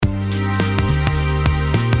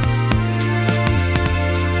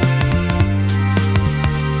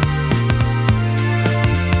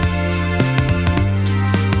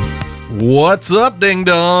What's up, ding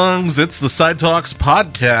dongs? It's the Side Talks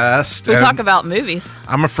podcast. We talk about movies.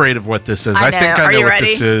 I'm afraid of what this is. I know. I think I Are know you what ready?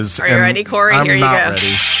 this is. Are you ready, Corey? I'm Here you not go. ready.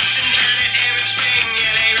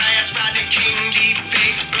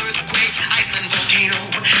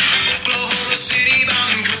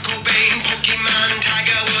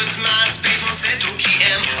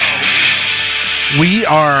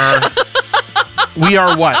 We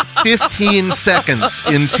are what, 15 seconds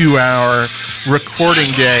into our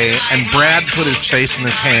recording day, and Brad put his face in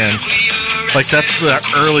his hands. Like, that's the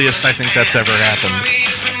earliest I think that's ever happened.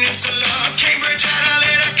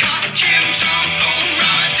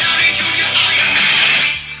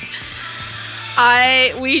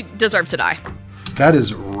 We deserve to die. That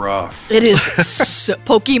is rough. It is so,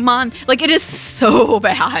 Pokemon. Like, it is so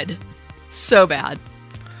bad. So bad.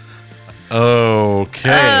 Okay.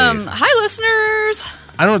 Hi, listeners.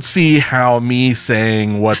 I don't see how me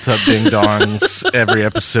saying "What's up, ding dongs" every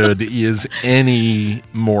episode is any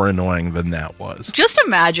more annoying than that was. Just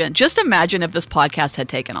imagine if this podcast had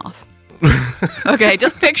taken off. Okay,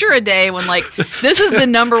 just picture a day when, like, this is the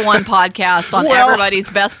number one podcast on everybody's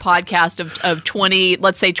best podcast of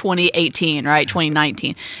 2018, right?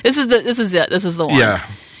 2019. This is it. This is the one. Yeah.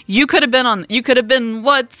 You could have been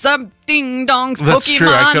What's Up, Ding Dongs, That's Pokemon, true.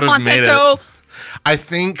 I could have made Monsanto. it. I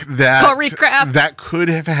think that Choreograph. that could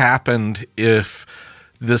have happened if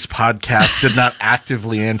this podcast did not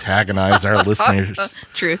actively antagonize our listeners.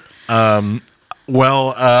 Truth.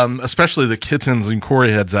 Especially the kittens and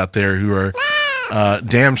Corey heads out there who are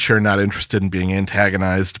damn sure not interested in being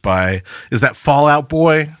antagonized by, is that Fallout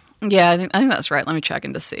Boy? Yeah, I think that's right. Let me check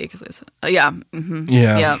in to see because it's Yeah.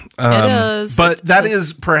 it is. But that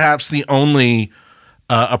is perhaps the only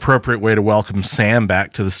appropriate way to welcome Sam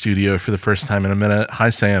back to the studio for the first time in a minute.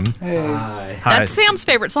 Hi, Sam. Hey. Hi. That's Sam's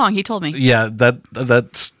favorite song. He told me. Yeah,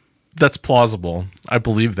 that's plausible. I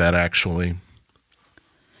believe that, actually.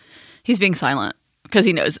 He's being silent because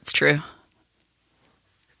he knows it's true.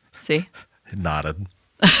 See? Nodded.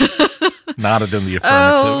 Nodded in the affirmative.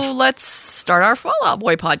 Oh, let's start our Fallout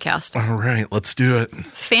Boy podcast. All right, let's do it.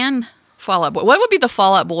 Fan Fallout Boy. What would be the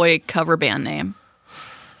Fallout Boy cover band name?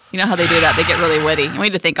 You know how they do that? They get really witty. We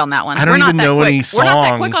need to think on that one. I don't even know any We're not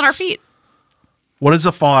that quick songs. on our feet. What is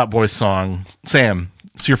a Fallout Boy song? Sam,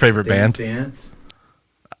 it's your favorite band. Dance.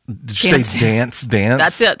 Did you say Dance?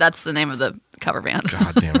 That's it. That's the name of the cover band.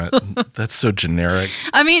 God damn it. That's so generic.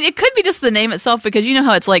 I mean, it could be just the name itself because you know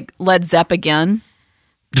how it's like Led Zepp again.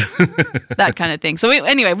 That kind of thing. So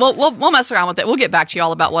anyway, we'll mess around with it. We'll get back to you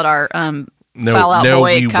all about what our Fallout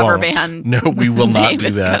Boy cover band No, we will not name do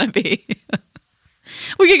is that. going to be.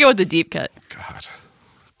 We could go with the deep cut. God.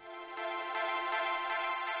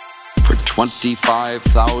 For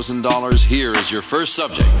 $25,000, here is your first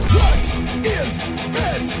subject. What is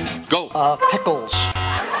it? Go. Pickles.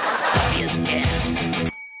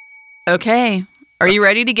 Okay. Are you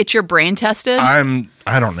ready to get your brain tested? I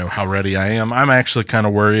don't know how ready I am. I'm actually kind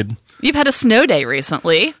of worried. You've had a snow day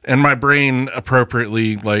recently. And my brain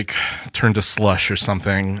appropriately, turned to slush or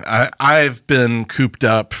something. I've been cooped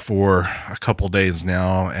up for a couple days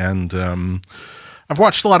now, and I've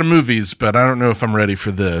watched a lot of movies, but I don't know if I'm ready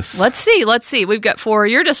for this. Let's see. We've got 4.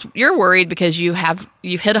 You're worried because you've hit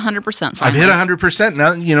 100% finally. I've hit 100%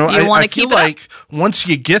 now. I feel like once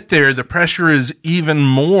you get there, the pressure is even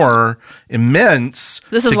more immense.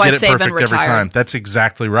 This is to why get it Saban perfect every retired. time. That's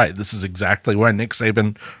exactly right. This is exactly why Nick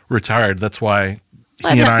Saban retired. That's why he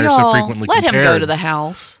and I are so frequently Let compared. him go to the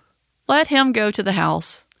house. Let him go to the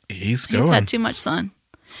house. He's going. He's had too much sun.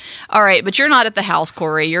 All right, but you're not at the house,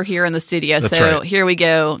 Corey. You're here in the studio. That's so right. Here we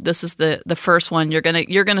go. This is the first one. You're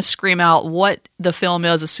gonna scream out what the film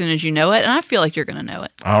is as soon as you know it, and I feel like you're gonna know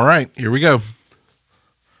it. All right, here we go.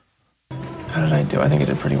 How did I do? I think I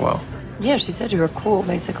did pretty well. Yeah, she said you were cool,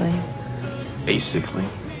 basically. Basically.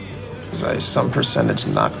 Was I some percentage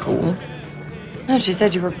not cool? No, she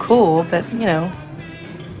said you were cool, but, you know,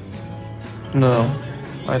 No,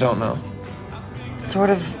 I don't know. sort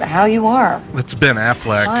of how you are. It's Ben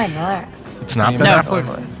Affleck. Fine, relax. It's not Ben No. Affleck.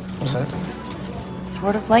 What was that?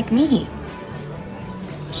 Sort of like me.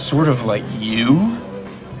 Sort of like you?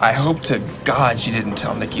 I hope to God she didn't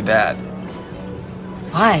tell Nikki that.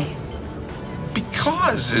 Why?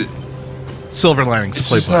 Because Silver Linings it's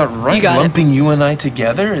just Playbook. not right You got it. lumping you and I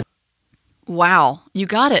together. Wow, you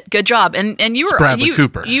got it. Good job. And you were Bradley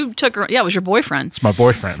Cooper. You took her. Yeah, it was your boyfriend. It's my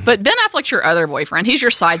boyfriend. But Ben Affleck's your other boyfriend. He's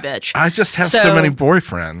your side bitch. I just have so So- many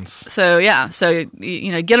boyfriends. So yeah,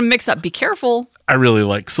 get them mixed up. Be careful. I really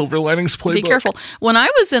like Silver Linings Playbook. Be careful. When I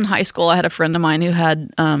was in high school, I had a friend of mine who had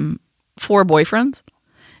 4 boyfriends,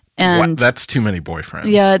 and That's too many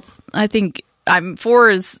boyfriends. yeah, I think 4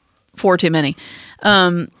 is 4 too many.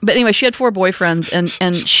 But anyway, she had 4 boyfriends,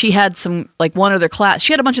 and she had some, like, one of their class.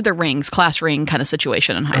 She had a bunch of their rings, class ring kind of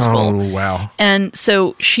situation in high school. Oh, wow. And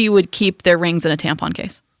so she would keep their rings in a tampon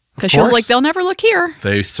case because she was like, they'll never look here.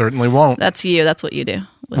 They certainly won't. That's you. That's what you do.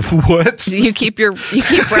 What? You keep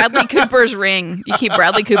Bradley Cooper's ring. You keep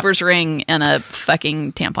Bradley Cooper's ring in a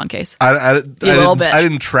fucking tampon case. I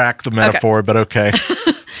didn't track the metaphor, but okay.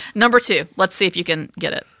 Number 2. Let's see if you can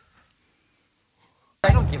get it.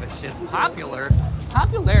 I don't give a shit.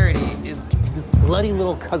 Popularity is the slutty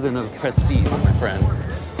little cousin of prestige, my friend.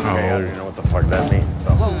 Okay, I don't even know what the fuck that means.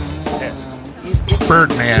 So.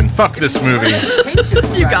 Birdman. Fuck this movie.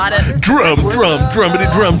 You got it. Drum, drummity,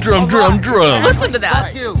 drum. Listen to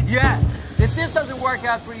that. Fuck you. Yes. If this doesn't work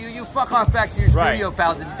out for you, you fuck off back to your studio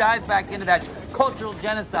pals and dive back into that cultural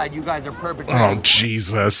genocide you guys are perpetrating. Oh,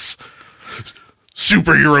 Jesus.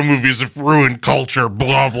 Superhero movies have ruined culture,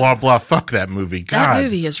 blah, blah, blah. Fuck that movie. God. That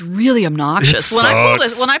movie is really obnoxious. It When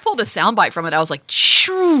sucks. I pulled a soundbite from it, I was like,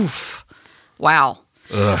 "Shoof. Wow."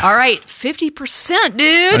 Ugh. All right, 50%,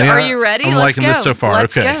 dude. Yeah, Are you ready? I'm Let's liking go. this so far.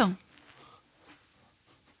 Let's Okay. go.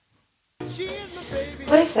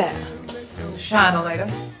 What is that? China lady,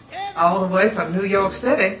 all the way from New York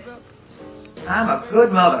City. I'm a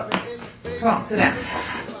good mother. Come on, sit down.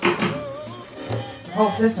 The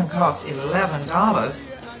whole system costs $11.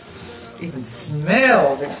 Even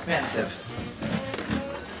smells expensive.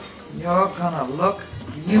 You're gonna look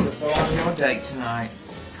beautiful on your date tonight.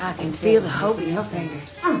 I can feel the hope in your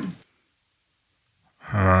fingers.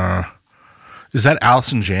 Is that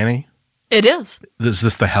Allison Janney? It is. Is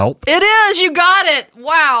this The Help? It is. You got it.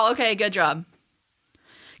 Wow. Okay, good job.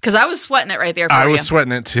 Because I was sweating it right there for you. I was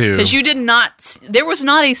sweating it too. Because you did not, there was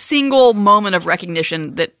not a single moment of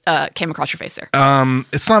recognition that came across your face there.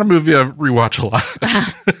 It's not a movie I rewatch a lot.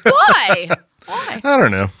 Why? Why? I don't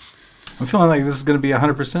know. I'm feeling like this is going to be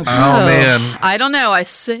 100%. Oh, man. I don't know. I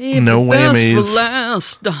saved No the best whammies. for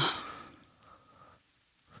last.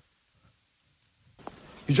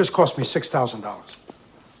 You just cost me $6,000.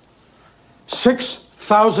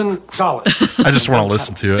 $6,000. I just want to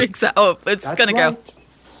listen to it. Oh, it's going to go.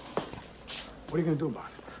 What are you going to do about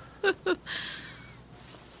it?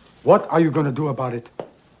 What are you going to do about it,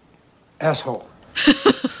 asshole?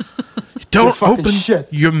 Don't fucking open shit.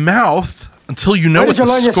 your mouth until you know Where what did you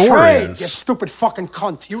the learn your score trade, you is. stupid fucking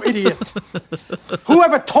cunt, you idiot.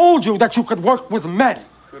 Whoever told you that you could work with men?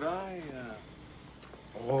 Could I,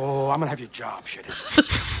 Oh, I'm gonna have your job, shit.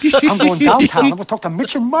 I'm going downtown. I'm gonna talk to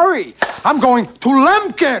Mitch and Murray. I'm going to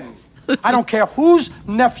Lemkin. I don't care whose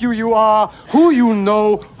nephew you are, who you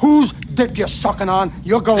know, whose dick you're sucking on.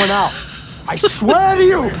 You're going out. I swear to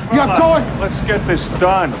you, you're going. Let's get this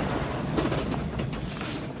done.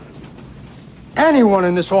 Anyone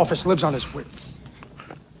in this office lives on his wits.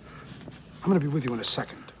 I'm gonna be with you in a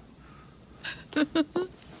second.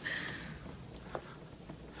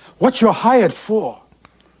 What you're hired for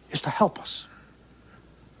is to help us.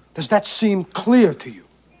 Does that seem clear to you?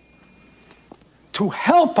 To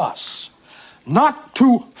help us, not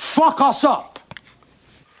to fuck us up.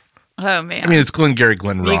 Oh, man. I mean, it's Glengarry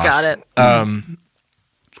Glen Ross. You got it. I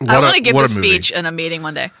I want to give this speech in a meeting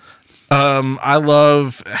one day. I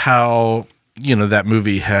love how, that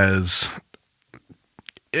movie has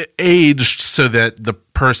aged so that the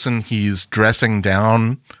person he's dressing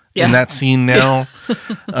down in that scene now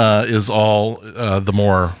is all the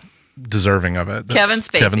more deserving of it. That's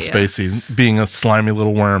Kevin Spacey being a slimy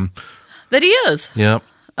little worm. That he is. Yep.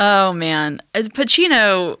 Oh, man.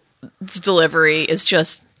 Pacino's delivery is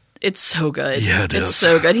just, it's so good. Yeah, it It's is.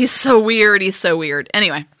 so good. He's so weird.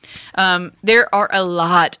 Anyway, there are a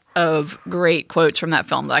lot of great quotes from that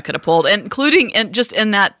film that I could have pulled, including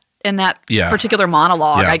in that particular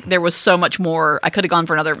monologue. Yeah. There was so much more. I could have gone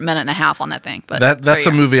for another minute and a half on that thing. But That's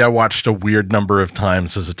a movie I watched a weird number of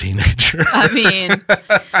times as a teenager. I mean,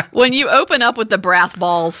 when you open up with the brass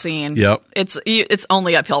balls scene, Yep. it's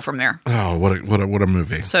only uphill from there. Oh, what a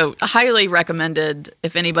movie. So highly recommended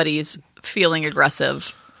if anybody's feeling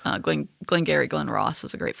aggressive. Glengarry Glen Ross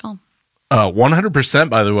is a great film. 100%,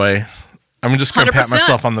 by the way. I'm just going to pat 100%.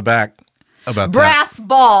 myself on the back about Brass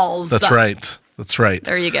balls. that. That's right.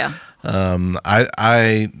 There you go.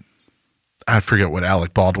 I forget what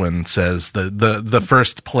Alec Baldwin says. The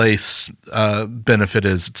first place benefit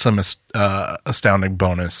is some astounding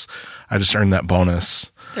bonus. I just earned that bonus.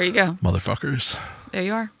 There you go. Motherfuckers. There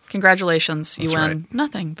you are. Congratulations. You That's win right.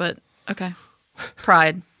 nothing, but okay.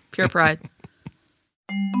 Pride. Pure pride.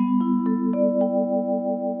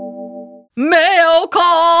 Mail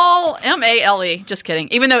call. MALE. Just kidding.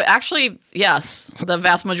 Even though actually, yes, the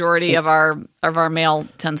vast majority of our mail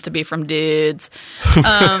tends to be from dudes.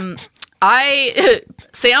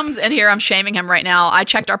 Sam's in here. I'm shaming him right now. I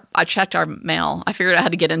checked our mail. I figured out how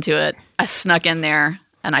to get into it. I snuck in there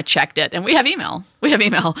and I checked it, and we have email.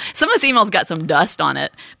 Some of this email's got some dust on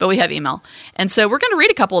it, but we have email. And so we're going to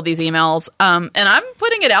read a couple of these emails. And I'm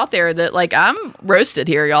putting it out there that like I'm roasted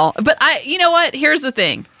here, y'all. But you know what? Here's the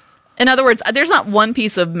thing. In other words, there's not one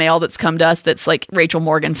piece of mail that's come to us that's like Rachel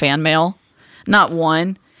Morgan fan mail. Not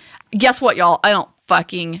one. Guess what, y'all? I don't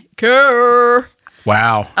fucking care.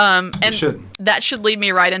 Wow. And that should lead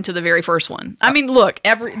me right into the very first one. I mean, look,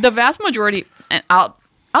 the vast majority, and I'll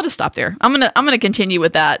just stop there. I'm gonna continue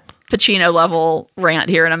with that Pacino level rant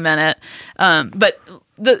here in a minute. But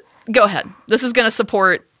go ahead. This is gonna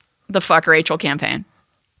support the Fuck Rachel campaign.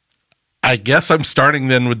 I guess I'm starting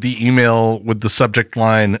then with the email with the subject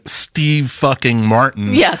line Steve fucking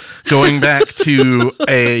Martin. Yes. Going back to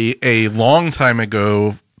a long time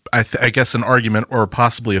ago, I guess an argument or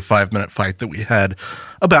possibly a 5-minute fight that we had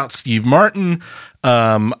about Steve Martin.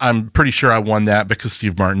 I'm pretty sure I won that because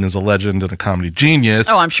Steve Martin is a legend and a comedy genius.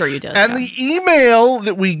 Oh, I'm sure you did. And the email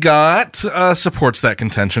that we got supports that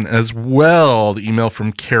contention as well. The email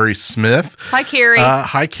from Carrie Smith. Hi, Carrie.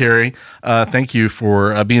 Hi, Carrie. Thank you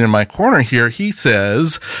for being in my corner here. He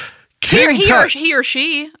says... He or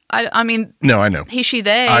she. I mean... No, I know. He, she,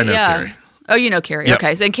 they. I know Carrie. Oh, you know Carrie. Yep.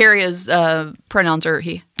 Okay. So Carrie is pronouns are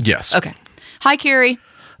he. Yes. Okay. Hi, Carrie.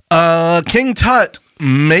 King Tut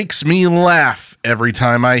makes me laugh every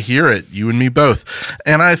time I hear it. You and me both.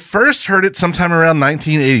 And I first heard it sometime around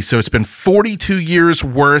 1980. So it's been 42 years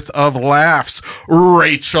worth of laughs.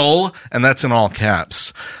 Rachel. And that's in all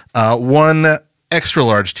caps. One extra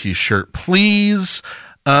large t-shirt, please.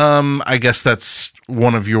 I guess that's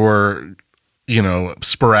one of your...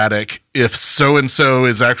 sporadic, if so-and-so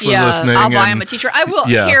is actually listening. I'll buy him a t-shirt. I will,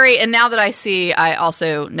 yeah. Carrie, and now that I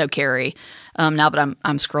also know Carrie, now that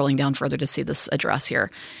I'm scrolling down further to see this address here.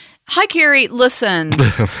 Hi, Carrie. Listen,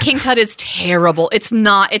 King Tut is terrible. It's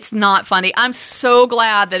not funny. I'm so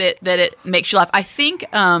glad that it makes you laugh. I think,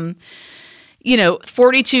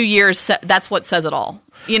 42 years, that's what says it all.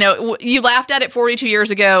 You laughed at it 42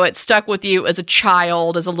 years ago. It stuck with you as a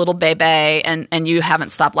child, as a little baby, and you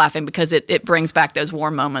haven't stopped laughing because it brings back those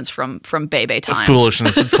warm moments from baby times.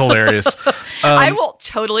 Foolishness. It's hilarious. I will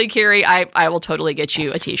totally, Carrie, I will totally get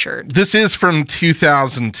you a t-shirt. This is from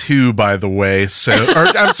 2002, by the way. So,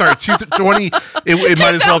 I'm sorry, 2020. It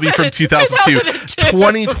might as well be from 2002.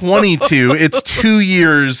 2022. It's 2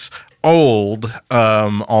 years old,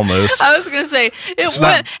 almost. I was going to say,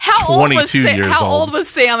 how old was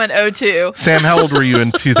Sam in 2002? Sam, how old were you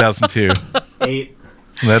in 2002? 8.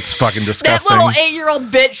 That's fucking disgusting. That little 8-year-old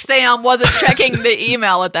bitch Sam wasn't checking the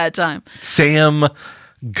email at that time. Sam,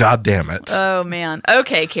 God damn it. Oh, man.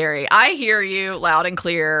 Okay, Carrie. I hear you loud and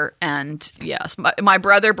clear. And yes, my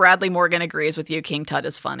brother Bradley Morgan agrees with you. King Tut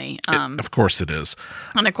is funny. Of course it is.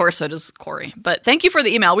 And of course so does Corey. But thank you for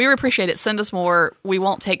the email. We appreciate it. Send us more. We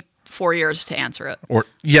won't take 4 years to answer it.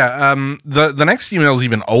 The next email is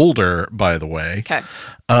even older, by the way. Okay.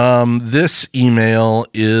 This email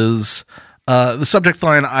is the subject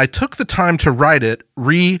line, I took the time to write it,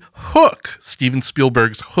 Hook, Steven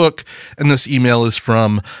Spielberg's Hook. And this email is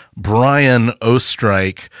from Brian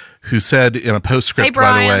Ostrike, who said in a postscript,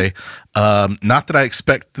 by the way, not that I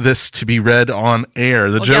expect this to be read on air.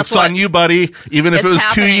 The joke's on you, buddy. Even if it was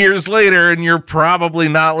happening 2 years later and you're probably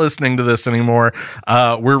not listening to this anymore,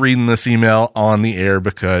 we're reading this email on the air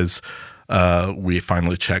because we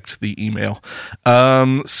finally checked the email.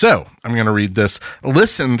 So I'm going to read this.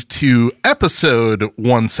 Listened to episode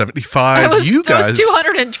 175. That was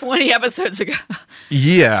 220 episodes ago.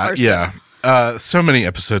 Yeah. So many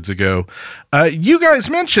episodes ago. You guys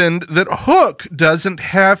mentioned that Hook doesn't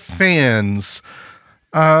have fans.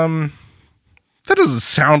 That doesn't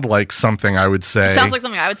sound like something I would say. It sounds like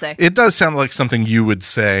something I would say. It does sound like something you would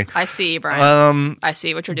say. I see, Brian. I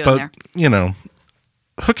see what you're doing there.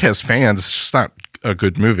 Hook has fans. It's just not a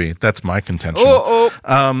good movie. That's my contention. Oh.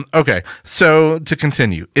 Okay, so to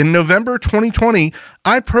continue. In November 2020,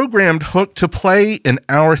 I programmed Hook to play in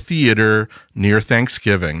our theater near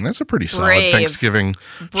Thanksgiving. That's a pretty solid Thanksgiving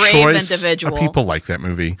choice. Individual. People like that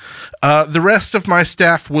movie. The rest of my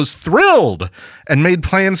staff was thrilled and made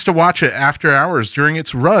plans to watch it after hours during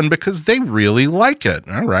its run because they really like it.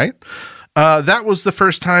 All right. That was the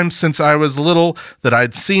first time since I was little that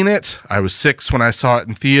I'd seen it. I was 6 when I saw it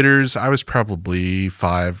in theaters. I was probably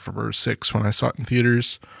 5 or 6 when I saw it in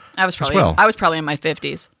theaters. I was probably in my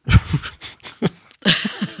 50s.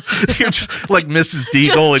 You're just like Mrs.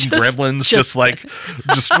 Deagle and Gremlins, just like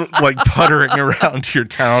puttering around your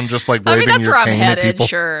town, just like waving your cane at people.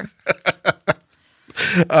 Sure.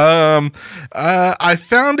 I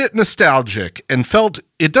found it nostalgic and felt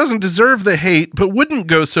it doesn't deserve the hate, but wouldn't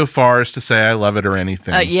go so far as to say I love it or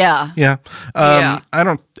anything. Yeah. Yeah. I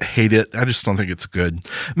don't hate it. I just don't think it's good.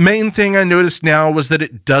 Main thing I noticed now was that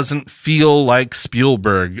it doesn't feel like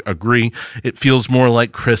Spielberg. Agree. It feels more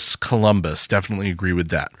like Chris Columbus. Definitely agree with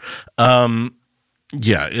that.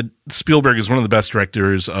 Spielberg is one of the best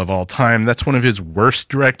directors of all time. That's one of his worst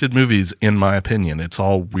directed movies, in my opinion. It's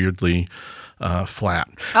all weirdly flat.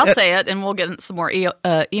 I'll say it, and we'll get some more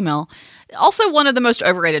email. Also, one of the most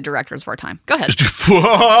overrated directors of our time. Go ahead.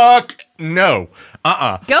 Fuck no. Go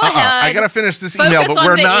ahead. I gotta finish this Focus email, but on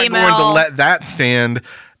we're the not email. going to let that stand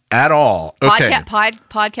at all. Okay.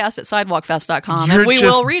 Podcast at sidewalkfest.com, You're and we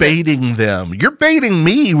just will read baiting them. You're baiting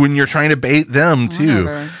me when you're trying to bait them too.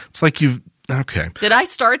 Whatever. It's like you've okay. Did I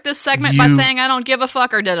start this segment by saying I don't give a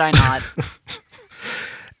fuck, or did I not?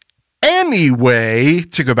 Anyway,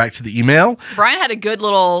 to go back to the email, Brian had a good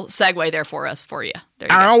little segue there for you. There you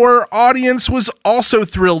go. Our audience was also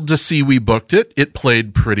thrilled to see we booked it. It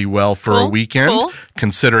played pretty well for a weekend,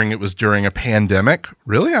 considering it was during a pandemic.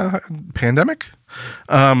 Really? A pandemic?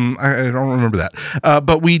 I don't remember that.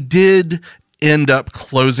 But we did end up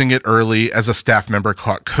closing it early as a staff member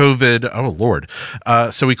caught COVID. Oh, Lord.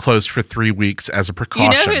 So we closed for 3 weeks as a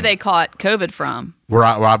precaution. You know who they caught COVID from?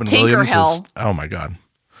 Robin Williams. Tinkerhell. Oh, my God.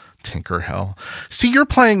 Tinkerhell. See, you're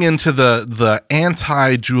playing into the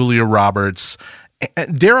anti-Julia Roberts,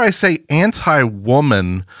 dare I say,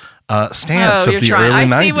 anti-woman stance of the early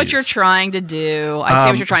 90s. I see what you're trying to do. I see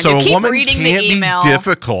what you're trying to do. So Keep a woman reading can't the email. be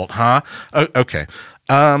difficult, huh? Okay.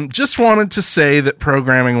 Just wanted to say that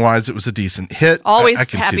programming-wise, it was a decent hit. Always I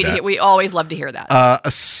can happy see to that. hear. We always love to hear that.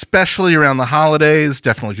 Especially around the holidays.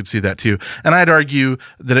 Definitely could see that too. And I'd argue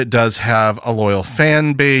that it does have a loyal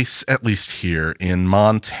fan base, at least here in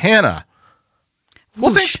Montana.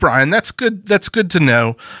 Well, thanks, Brian. That's good. That's good to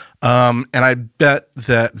know. And I bet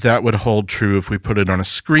that would hold true if we put it on a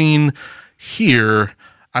screen here.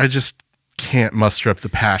 I just can't muster up the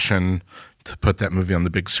passion to put that movie on the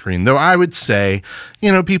big screen. Though I would say,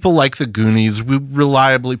 people like The Goonies. We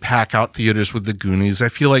reliably pack out theaters with The Goonies. I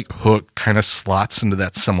feel like Hook kind of slots into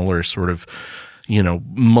that similar sort of,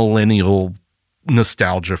 millennial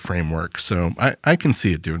nostalgia framework. So I can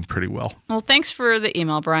see it doing pretty well. Well, thanks for the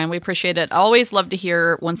email, Brian. We appreciate it. I always love to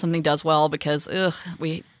hear when something does well because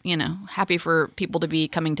we happy for people to be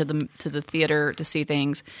coming to the theater to see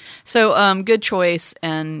things. So good choice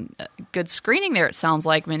and good screening there, it sounds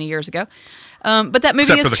like, many years ago. But that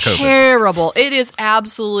movie is terrible. It is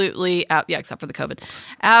absolutely, except for the COVID,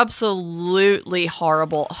 absolutely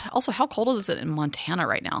horrible. Also, how cold is it in Montana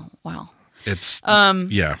right now? Wow. It's,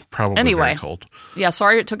 probably very cold. Yeah,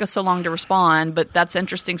 sorry it took us so long to respond, but that's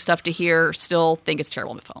interesting stuff to hear. Still think it's a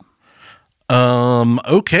terrible film.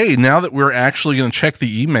 Okay, now that we're actually going to check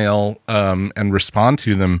the email and respond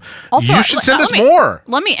to them, also, you should send us more.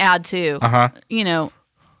 Let me add, too,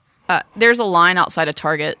 there's a line outside of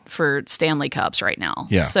Target for Stanley Cups right now.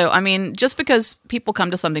 Yeah. So, just because people come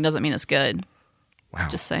to something doesn't mean it's good. Wow.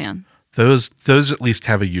 Just saying. Those at least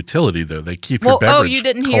have a utility, though. They keep your beverage you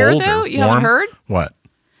didn't cold hear, though? You haven't heard? What?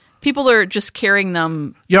 People are just carrying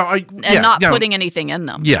them and not putting anything in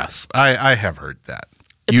them. Yes, I have heard that.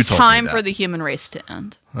 It's time for the human race to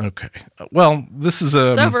end. Okay. Well, this is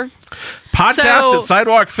it's over. Podcast at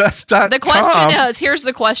sidewalkfest.com. The question is, here's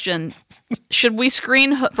the question. Should we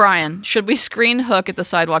screen Brian, should we screen Hook at the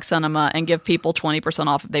Sidewalk Cinema and give people 20%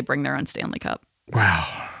 off if they bring their own Stanley Cup?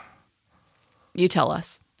 Wow. You tell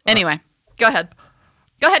us. Anyway, go ahead.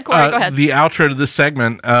 Go ahead, Corey. Go ahead. The outro to this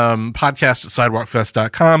segment, podcast at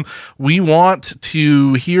sidewalkfest.com. We want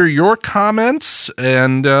to hear your comments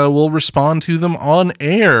and we'll respond to them on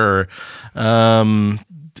air.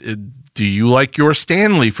 Do you like your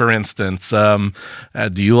Stanley, for instance? Do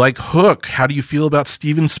you like Hook? How do you feel about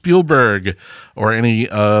Steven Spielberg or any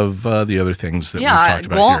of the other things that we've talked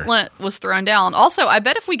about Gauntlet was thrown down. Also, I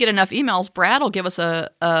bet if we get enough emails, Brad will give us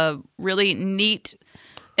a really neat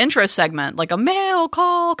intro segment, like a mail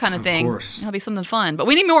call kind of thing. Of course. It'll be something fun. But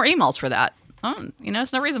we need more emails for that.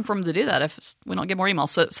 There's no reason for him to do that if we don't get more emails.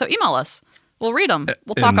 So email us. We'll read them.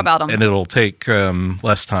 We'll talk about them. And it'll take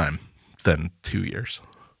less time than 2 years.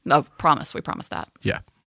 No, promise. We promise that. Yeah.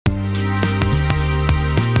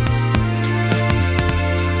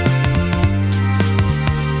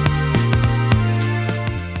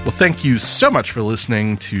 Well, thank you so much for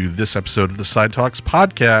listening to this episode of the Side Talks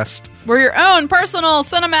podcast. We're your own personal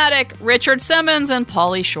cinematic Richard Simmons and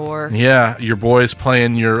Pauly Shore. Yeah, your boy's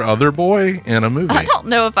playing your other boy in a movie. I don't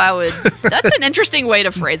know if I would. That's an interesting way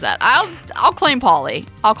to phrase that. I'll claim Pauly.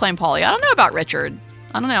 I don't know about Richard.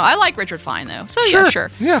 I don't know. I like Richard fine, though. So,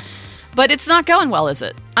 sure. But it's not going well, is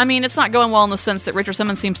it? I mean, it's not going well in the sense that Richard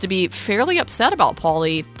Simmons seems to be fairly upset about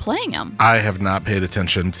Paulie playing him. I have not paid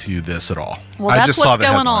attention to this at all. Well, that's what's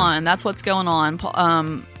going on. That's what's going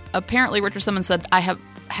on. Apparently, Richard Simmons said, I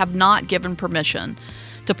have not given permission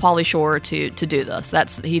to Pauly Shore to do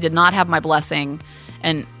this. He did not have my blessing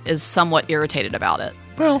and is somewhat irritated about it.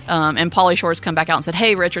 Well, and Pauly Shore's come back out and said,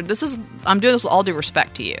 hey, Richard, I'm doing this with all due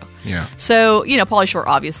respect to you. Yeah. So, Pauly Shore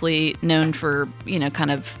obviously known for,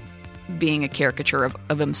 kind of being a caricature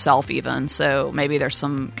of himself even. So maybe there's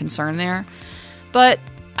some concern there. But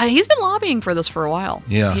he's been lobbying for this for a while.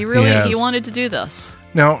 Yeah. He wanted to do this.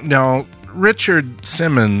 Now, Richard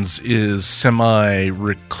Simmons is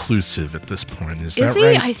semi-reclusive at this point. Is that he?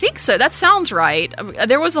 right? I think so. That sounds right.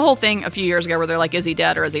 There was a whole thing a few years ago where they're like, is he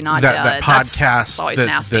dead or is he not dead? That podcast That's always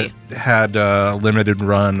nasty. That had a limited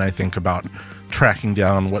run, I think, about tracking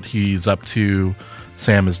down what he's up to.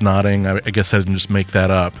 Sam is nodding. I guess I didn't just make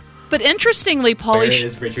that up. But interestingly,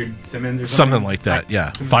 is Richard Simmons or something like that.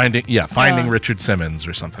 Yeah, finding Richard Simmons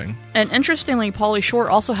or something. And interestingly, Pauly Shore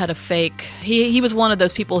also had a fake. He was one of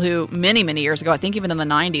those people who many years ago, I think even in the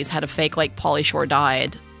 90s, had a fake like Pauly Shore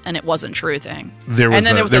died and it wasn't true thing. There was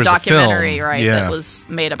a documentary that was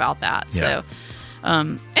made about that. Yeah.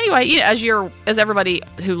 So anyway, as everybody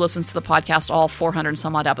who listens to the podcast, all 400 and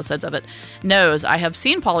some odd episodes of it knows, I have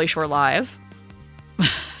seen Pauly Shore live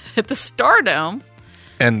at the Stardome.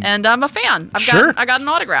 And I'm a fan. I got an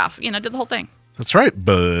autograph. Did the whole thing. That's right,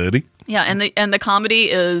 buddy. Yeah, and the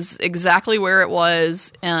comedy is exactly where it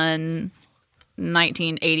was in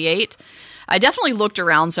 1988. I definitely looked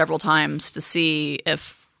around several times to see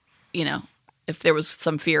if there was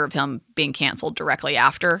some fear of him being canceled directly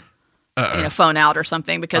after, phone out or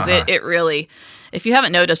something, because it really. If you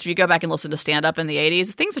haven't noticed, if you go back and listen to stand-up in the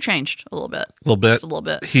 80s, things have changed a little bit. Just a little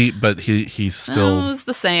bit. He's still... It was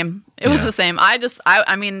the same. It was the same. I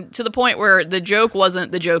mean, to the point where the joke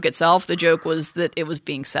wasn't the joke itself. The joke was that it was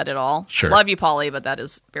being said at all. Sure. Love you, Pauly, but that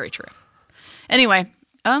is very true. Anyway,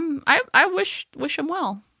 I wish him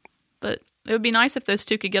well. But it would be nice if those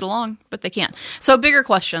two could get along, but they can't. So, bigger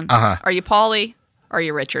question. Are you Pauly or are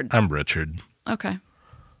you Richard? I'm Richard.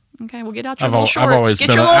 Okay, well, get out your little shorts. I've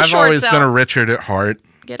always been a Richard at heart.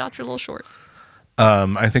 Get out your little shorts.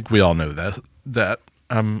 I think we all know that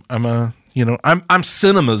I'm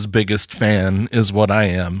cinema's biggest fan is what I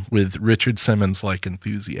am, with Richard Simmons like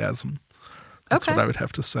enthusiasm. That's what I would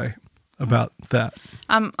have to say about that.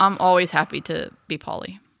 I'm always happy to be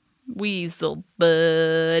Pauly. Weasel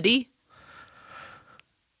buddy.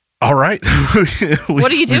 All right.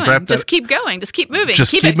 What are you doing? Just keep going. Just keep moving.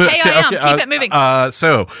 Keep it keep it moving.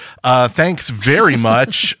 So thanks very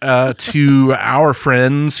much to our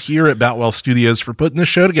friends here at Boutwell Studios for putting this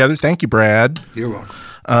show together. Thank you, Brad. You're welcome.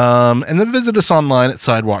 And then visit us online at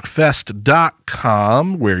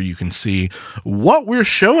sidewalkfest.com, where you can see what we're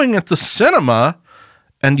showing at the cinema,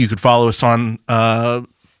 and you could follow us on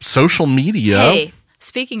social media. Hey,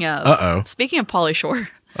 speaking of Pauly Shore.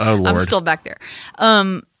 Oh, Lord. I'm still back there.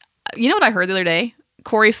 You know what I heard the other day?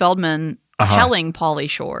 Corey Feldman telling Pauly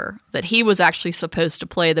Shore that he was actually supposed to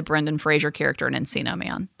play the Brendan Fraser character in Encino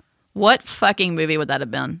Man. What fucking movie would that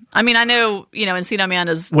have been? I mean, I know, Encino Man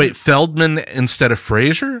is... Wait, Feldman instead of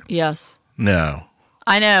Fraser? Yes. No.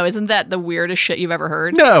 I know. Isn't that the weirdest shit you've ever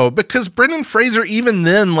heard? No, because Brendan Fraser, even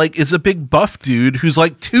then, is a big buff dude who's two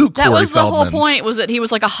Corey Feldmans. That was the whole point, was that he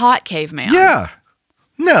was like a hot caveman. Yeah.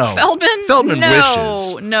 No. Feldman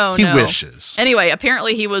wishes. No. He wishes. Anyway,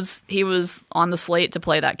 apparently he was on the slate to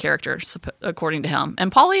play that character, according to him.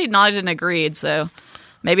 And Pauly nodded and agreed, so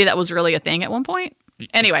maybe that was really a thing at one point.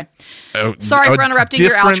 Anyway, sorry for interrupting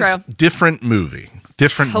your outro. Different movie.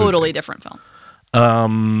 Totally different film.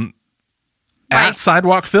 At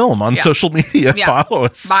Sidewalk Film on social media. Yeah. Follow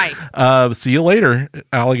us. Bye. See you later,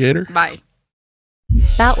 alligator. Bye.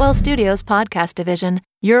 Boutwell Studios Podcast Division.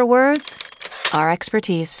 Your words, our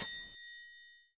expertise.